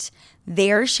part.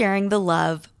 They're sharing the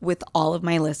love with all of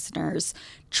my listeners.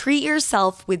 Treat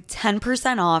yourself with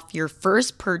 10% off your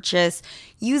first purchase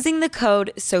using the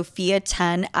code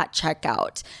SOFIA10 at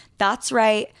checkout. That's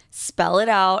right. Spell it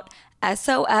out.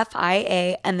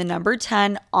 SOFIA and the number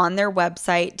 10 on their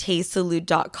website,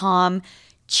 tastesalud.com.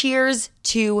 Cheers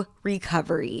to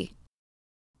recovery.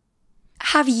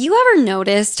 Have you ever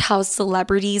noticed how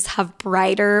celebrities have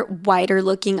brighter, whiter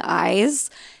looking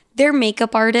eyes? Their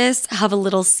makeup artists have a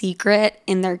little secret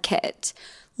in their kit.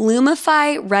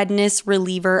 Lumify Redness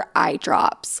Reliever Eye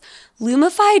Drops.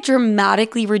 Lumify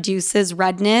dramatically reduces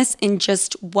redness in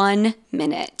just 1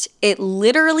 minute. It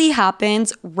literally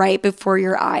happens right before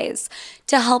your eyes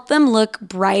to help them look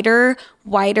brighter,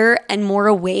 whiter, and more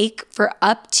awake for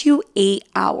up to 8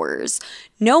 hours.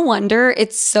 No wonder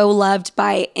it's so loved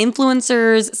by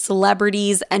influencers,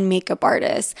 celebrities, and makeup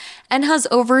artists, and has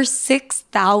over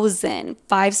 6,000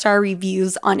 5-star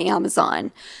reviews on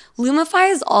Amazon. Lumify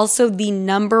is also the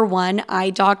 #1 eye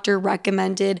doctor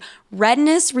recommended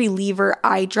redness reliever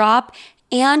eye drop,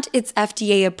 and it's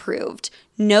FDA approved.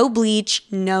 No bleach,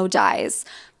 no dyes.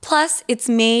 Plus, it's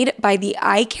made by the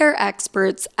eye care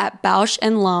experts at Bausch &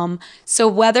 Lomb, so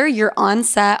whether you're on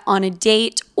set, on a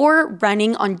date, or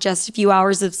running on just a few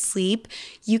hours of sleep,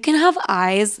 you can have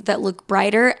eyes that look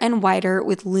brighter and whiter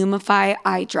with Lumify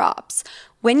eye drops.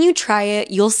 When you try it,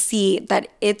 you'll see that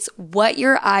it's what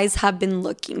your eyes have been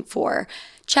looking for.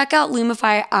 Check out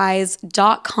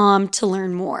LumifyEyes.com to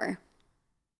learn more.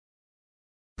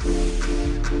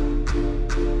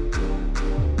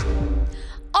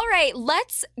 All right,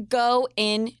 let's go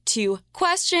into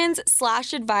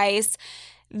questions/advice.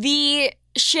 The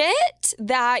shit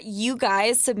that you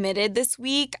guys submitted this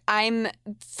week, I'm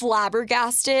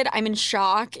flabbergasted. I'm in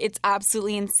shock. It's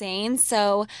absolutely insane.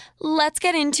 So let's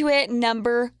get into it.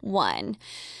 Number 1.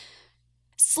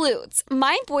 Sleuths,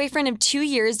 my boyfriend of 2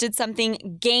 years did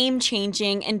something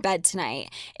game-changing in bed tonight.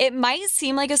 It might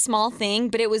seem like a small thing,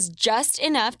 but it was just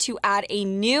enough to add a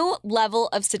new level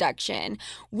of seduction.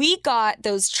 We got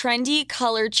those trendy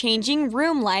color-changing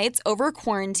room lights over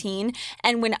quarantine,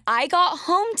 and when I got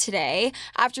home today,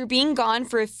 after being gone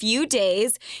for a few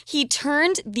days, he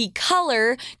turned the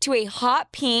color to a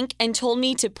hot pink and told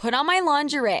me to put on my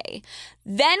lingerie.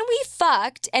 Then we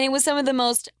fucked, and it was some of the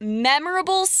most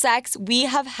memorable sex we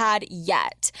have had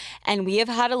yet. And we have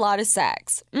had a lot of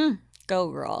sex. Go,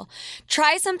 girl.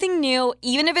 Try something new,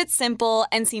 even if it's simple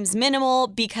and seems minimal,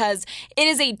 because it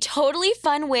is a totally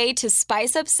fun way to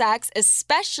spice up sex,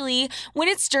 especially when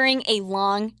it's during a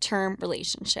long-term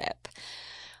relationship.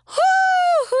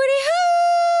 Whoo!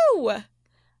 Hooty-hoo!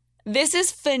 This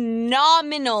is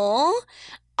phenomenal.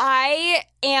 I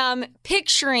am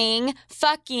picturing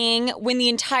fucking when the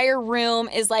entire room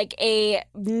is like a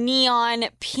neon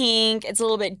pink. It's a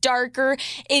little bit darker.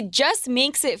 It just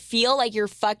makes it feel like you're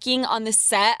fucking on the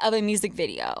set of a music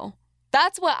video.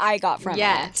 That's what I got from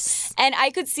it. And I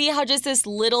could see how just this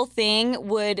little thing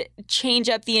would change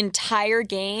up the entire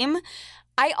game.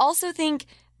 I also think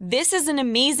this is an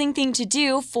amazing thing to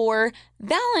do for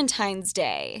Valentine's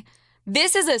Day.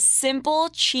 This is a simple,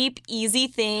 cheap, easy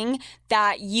thing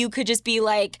that you could just be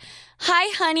like,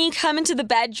 hi, honey, come into the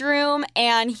bedroom.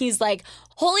 And he's like,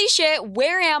 holy shit,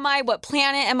 where am I? What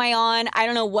planet am I on? I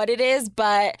don't know what it is,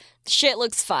 but shit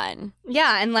looks fun.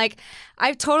 Yeah, and like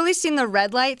I've totally seen the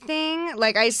red light thing.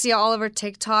 Like I see it all over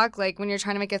TikTok. Like when you're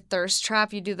trying to make a thirst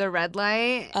trap, you do the red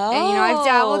light. Oh. And I've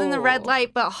dabbled in the red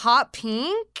light, but hot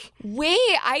pink?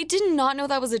 Wait, I did not know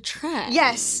that was a trend.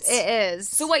 Yes, it is.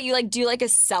 So what, you like do like a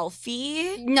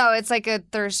selfie? No, it's like a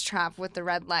thirst trap with the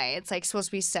red light. It's like supposed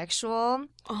to be sexual.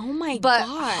 Oh my but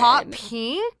God. But hot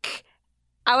pink?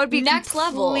 I would be next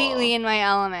completely level in my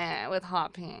element with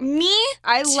hot pink. Me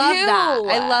I too. love that.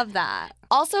 I love that.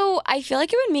 Also, I feel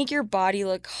like it would make your body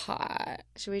look hot.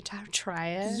 Should we try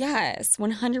it? Yes,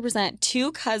 100%.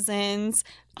 2 cousins,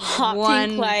 hot one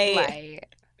pink light.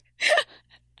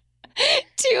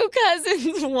 2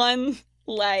 cousins, 1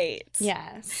 light.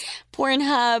 Yes.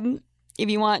 Pornhub, if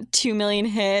you want 2 million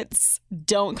hits,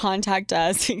 don't contact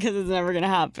us because it's never going to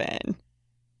happen.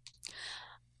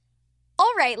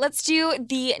 All right, let's do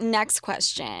the next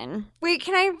question. Wait,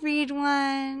 can I read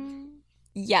one?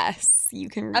 Yes, you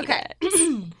can read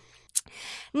it.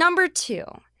 Number 2.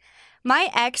 My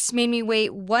ex made me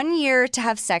wait 1 year to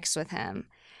have sex with him.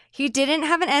 He didn't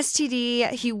have an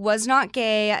STD, he was not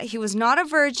gay, he was not a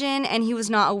virgin, and he was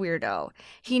not a weirdo.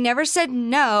 He never said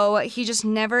no, he just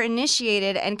never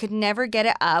initiated and could never get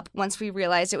it up once we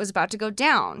realized it was about to go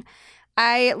down.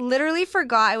 I literally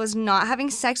forgot I was not having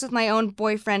sex with my own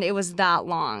boyfriend. It was that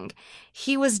long.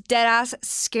 He was deadass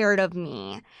scared of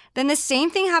me. Then the same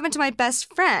thing happened to my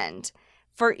best friend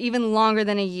for even longer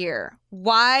than a year.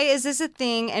 Why is this a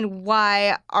thing and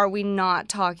why are we not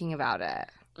talking about it?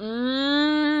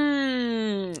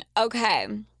 Okay.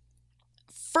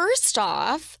 First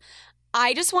off,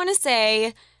 I just want to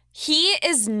say he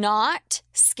is not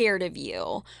scared of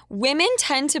you. Women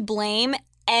tend to blame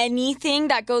anything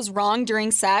that goes wrong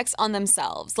during sex on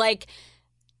themselves. Like,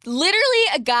 literally,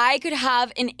 a guy could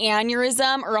have an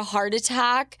aneurysm or a heart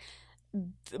attack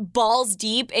balls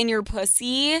deep in your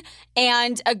pussy,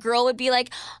 and a girl would be like,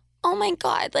 oh my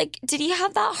God, like, did he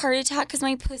have that heart attack because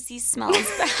my pussy smells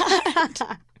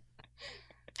bad?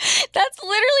 That's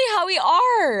literally how we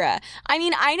are. I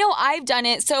mean, I know I've done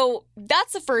it, so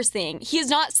that's the first thing. He is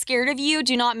not scared of you.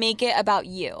 Do not make it about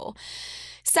you.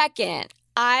 Second,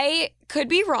 I could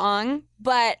be wrong,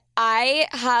 but I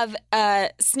have a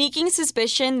sneaking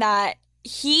suspicion that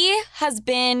he has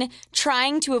been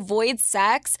trying to avoid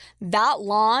sex that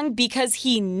long because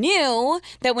he knew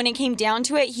that when it came down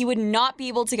to it, he would not be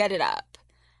able to get it up.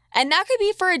 And that could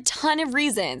be for a ton of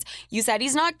reasons. You said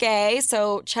he's not gay,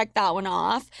 so check that one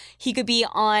off. He could be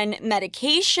on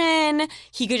medication.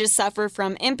 He could just suffer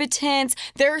from impotence.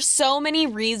 There are so many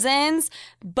reasons,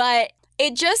 but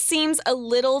it just seems a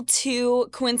little too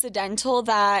coincidental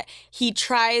that he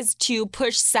tries to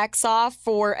push sex off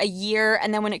for a year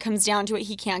and then when it comes down to it,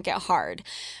 he can't get hard.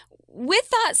 With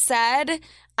that said,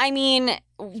 I mean,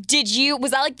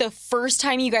 was that like the first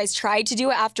time you guys tried to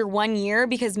do it after 1 year?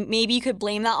 Because maybe you could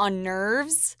blame that on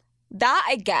nerves. That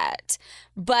I get.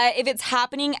 But if it's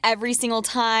happening every single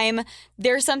time,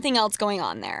 there's something else going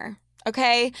on there.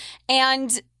 Okay?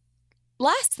 And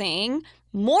last thing,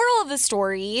 moral of the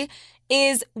story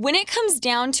is when it comes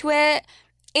down to it,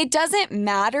 it doesn't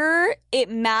matter. It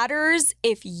matters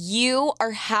if you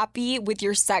are happy with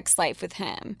your sex life with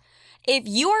him. If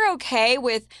you are okay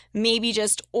with maybe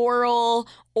just oral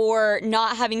or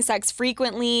not having sex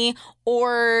frequently,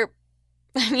 or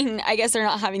I mean, I guess they're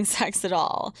not having sex at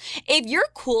all. If you're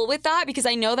cool with that, because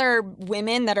I know there are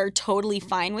women that are totally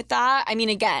fine with that. I mean,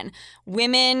 again,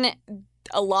 women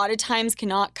a lot of times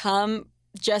cannot come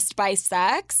just by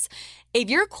sex. If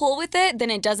you're cool with it, then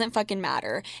it doesn't fucking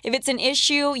matter. If it's an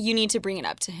issue, you need to bring it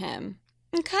up to him.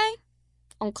 Okay?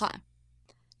 Okay.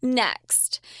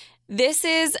 Next. This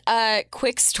is a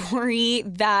quick story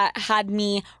that had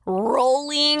me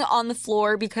rolling on the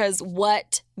floor because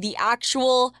what the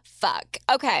actual fuck.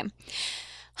 Okay.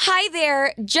 Hi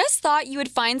there. Just thought you would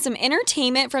find some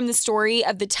entertainment from the story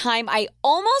of the time I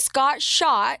almost got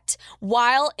shot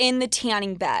while in the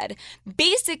tanning bed.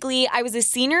 Basically, I was a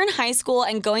senior in high school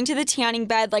and going to the tanning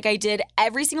bed like I did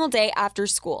every single day after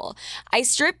school. I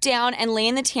stripped down and lay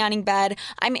in the tanning bed.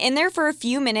 I'm in there for a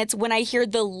few minutes when I hear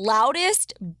the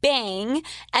loudest bang,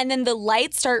 and then the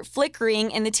lights start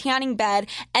flickering in the tanning bed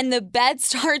and the bed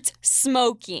starts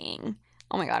smoking.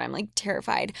 Oh my God, I'm like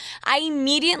terrified. I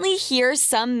immediately hear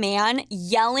some man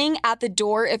yelling at the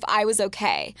door if I was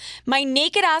okay. My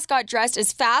naked ass got dressed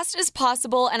as fast as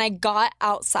possible and I got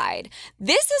outside.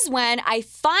 This is when I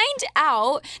find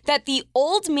out that the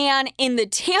old man in the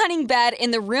tanning bed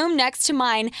in the room next to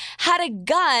mine had a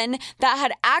gun that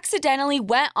had accidentally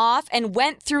went off and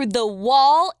went through the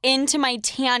wall into my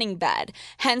tanning bed,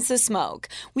 hence the smoke.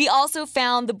 We also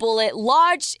found the bullet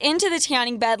lodged into the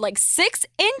tanning bed like 6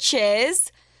 inches.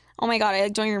 Oh my God, I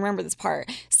don't even remember this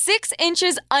part. 6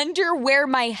 inches under where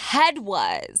my head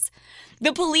was.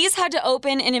 The police had to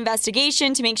open an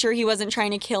investigation to make sure he wasn't trying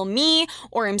to kill me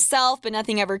or himself, but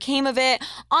nothing ever came of it.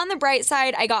 On the bright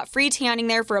side, I got free tanning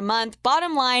there for a month.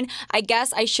 Bottom line, I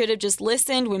guess I should have just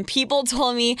listened when people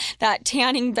told me that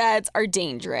tanning beds are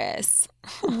dangerous.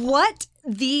 What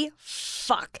the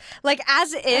fuck? Like,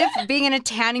 as if being in a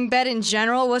tanning bed in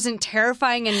general wasn't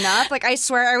terrifying enough. Like, I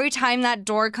swear, every time that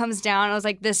door comes down, I was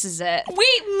like, this is it.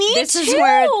 Wait, me this too. This is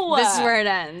where it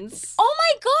ends. Oh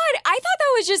my God. I thought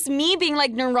that was just me being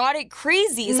like neurotic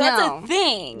crazy. So that's a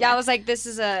thing. Yeah, I was like, this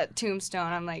is a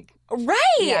tombstone. I'm like, right.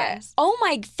 Yes. Oh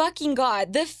my fucking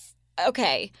God.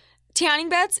 Okay. Tanning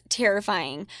beds,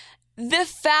 terrifying. The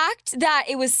fact that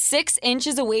it was 6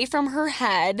 inches away from her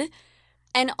head,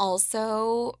 and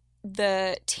also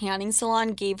the tanning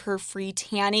salon gave her free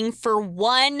tanning for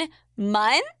 1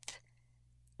 month.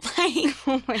 Like,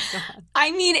 oh my God.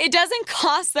 I mean, it doesn't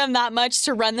cost them that much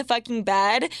to run the fucking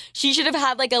bed. She should have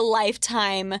had like a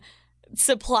lifetime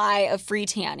supply of free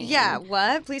tanning. Yeah,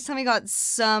 what? Please tell me you got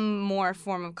some more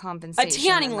form of compensation. A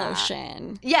tanning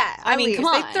lotion. Yeah, I mean, come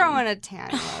on. They throw in a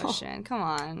tanning lotion. Come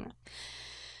on.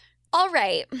 All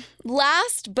right.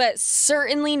 Last but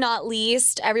certainly not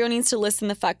least, everyone needs to listen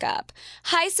the fuck up.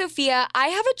 Hi, Sophia. I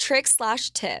have a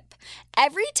trick/tip.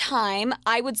 Every time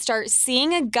I would start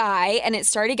seeing a guy and it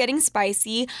started getting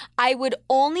spicy, I would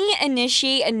only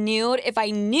initiate a nude if I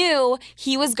knew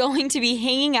he was going to be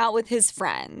hanging out with his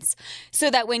friends.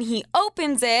 So that when he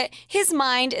opens it, his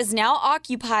mind is now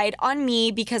occupied on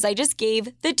me because I just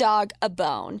gave the dog a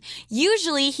bone.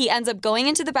 Usually he ends up going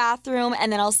into the bathroom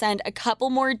and then I'll send a couple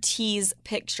more tease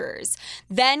pictures.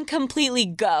 Then completely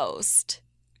ghost.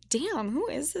 Damn, who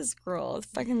is this girl? It's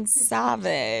fucking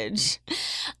savage.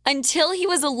 Until he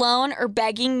was alone or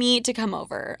begging me to come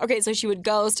over. Okay, so she would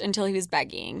ghost until he was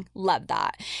begging. Love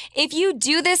that. If you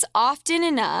do this often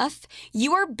enough,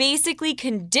 you are basically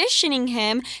conditioning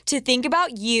him to think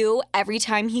about you every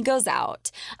time he goes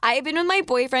out. I have been with my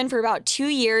boyfriend for about 2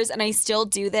 years and I still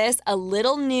do this. A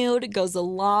little nude goes a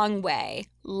long way.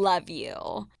 Love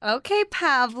you. Okay,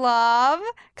 Pavlov.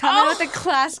 Coming with the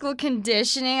classical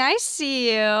conditioning. I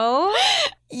see you.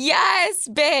 Yes,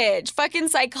 bitch. Fucking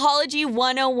psychology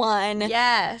 101.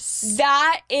 Yes.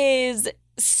 That is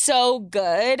so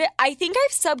good. I think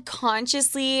I've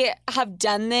subconsciously have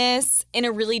done this in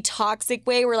a really toxic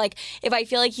way where like if I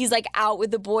feel like he's like out with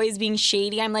the boys being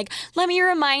shady, I'm like, let me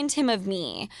remind him of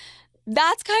me.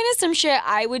 That's kind of some shit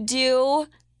I would do.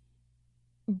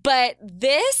 But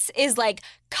this is like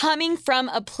coming from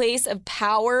a place of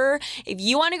power. If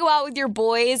you want to go out with your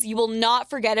boys, you will not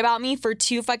forget about me for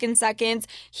 2 fucking seconds.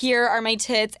 Here are my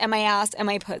tits and my ass and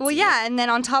my pussy. Well, yeah, and then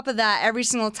on top of that, every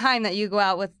single time that you go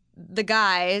out with the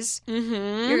guys,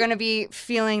 you're going to be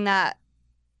feeling that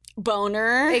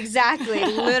boner. Exactly.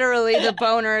 Literally the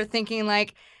boner, thinking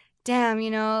like, damn,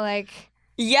 you know, like,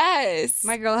 yes,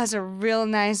 my girl has a real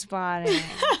nice body.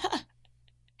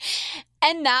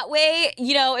 And that way,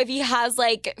 you know, if he has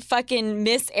like fucking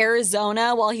Miss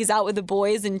Arizona while he's out with the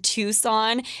boys in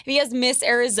Tucson, if he has Miss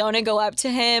Arizona go up to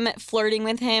him, flirting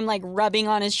with him, like rubbing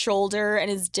on his shoulder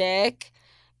and his dick,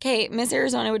 Okay, Miss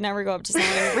Arizona would never go up to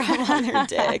someone and rub on their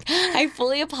dick. I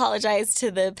fully apologize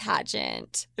to the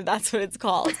pageant, if that's what it's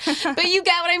called. But you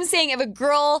get what I'm saying. If a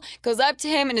girl goes up to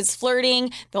him and is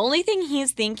flirting, the only thing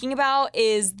he's thinking about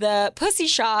is the pussy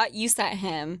shot you sent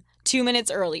him 2 minutes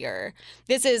earlier.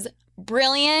 This is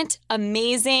brilliant,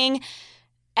 amazing.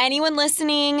 Anyone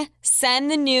listening, send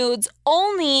the nudes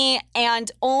only and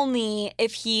only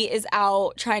if he is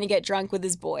out trying to get drunk with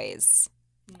his boys.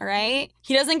 All right?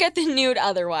 He doesn't get the nude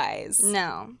otherwise.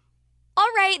 No. All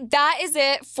right, that is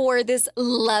it for this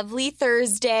lovely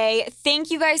Thursday. Thank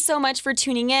you guys so much for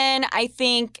tuning in. I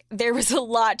think there was a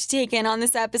lot to take in on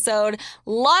this episode.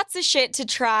 Lots of shit to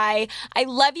try. I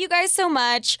love you guys so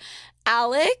much.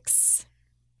 Alex?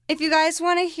 If you guys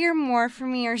want to hear more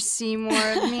from me or see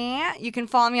more of me, you can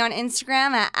follow me on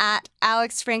Instagram at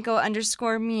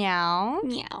AlexFranco_meow.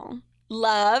 Meow.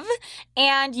 Love.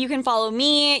 And you can follow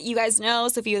me. You guys know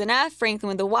Sophia with an F, Franklin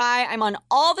with a Y. I'm on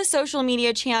all the social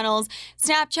media channels,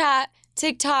 Snapchat,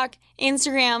 TikTok,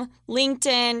 Instagram,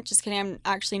 LinkedIn. Just kidding, I'm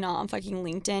actually not on fucking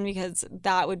LinkedIn because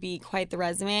that would be quite the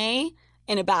resume.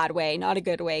 In a bad way, not a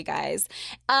good way, guys.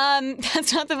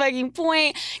 That's not the fucking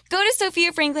point. Go to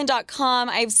sophiafranklin.com.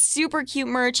 I have super cute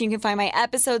merch. You can find my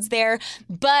episodes there.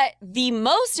 But the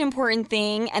most important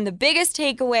thing and the biggest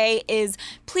takeaway is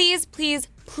please, please,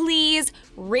 please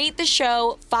rate the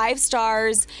show 5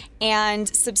 stars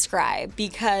and subscribe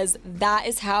because that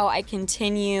is how I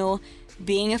continue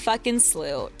being a fucking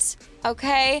sleut.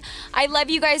 Okay? I love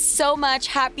you guys so much.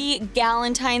 Happy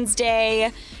Galentine's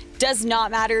Day. Does not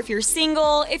matter if you're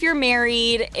single, if you're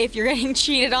married, if you're getting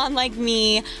cheated on like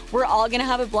me. We're all gonna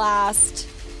have a blast.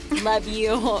 Love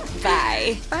you.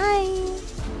 Bye. Bye.